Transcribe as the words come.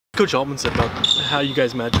Coach Altman said about how you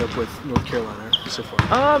guys match up with North Carolina so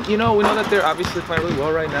far? You know, we know that they're obviously playing really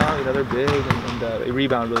well right now. You know, they're big and they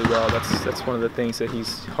rebound really well. That's one of the things that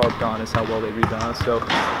he's harped on, is how well they rebound. So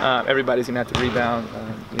everybody's gonna have to rebound,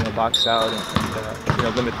 you know, box out and you know,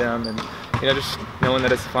 limit them, and you know, just knowing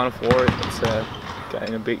that it's the Final Four, it's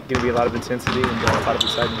going to be a lot of intensity and a lot of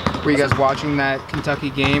excitement. Were you guys watching that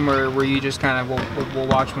Kentucky game, or were you just kind of we'll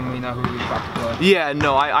watch when we know who we're about to play? Yeah,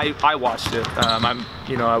 no, I watched it.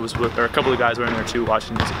 You know, I was with, or a couple of guys were in there too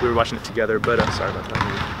watching. We were watching it together, but sorry about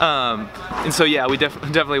that. And so yeah, we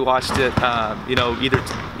definitely watched it. You know,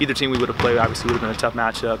 either team we would have played obviously would have been a tough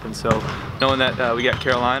matchup, and so knowing that we got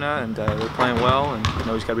Carolina and they're playing well, and you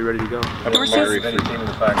know, we just got to be ready to go. Do they remind you of any team in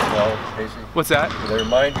the Pac-12, Casey? What's that? Do they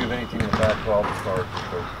remind you of any team in the Pac-12 as far as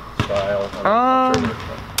their style? I'm sure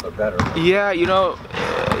they're better. Yeah, you know,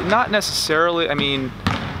 not necessarily. I mean,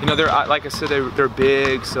 you know, they're, like I said, they're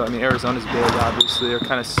big. So I mean, Arizona's big. Obviously, they're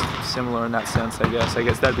kind of similar in that sense. I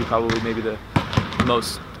guess that'd be probably maybe the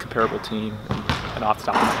most comparable team, and off the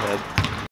top of my head.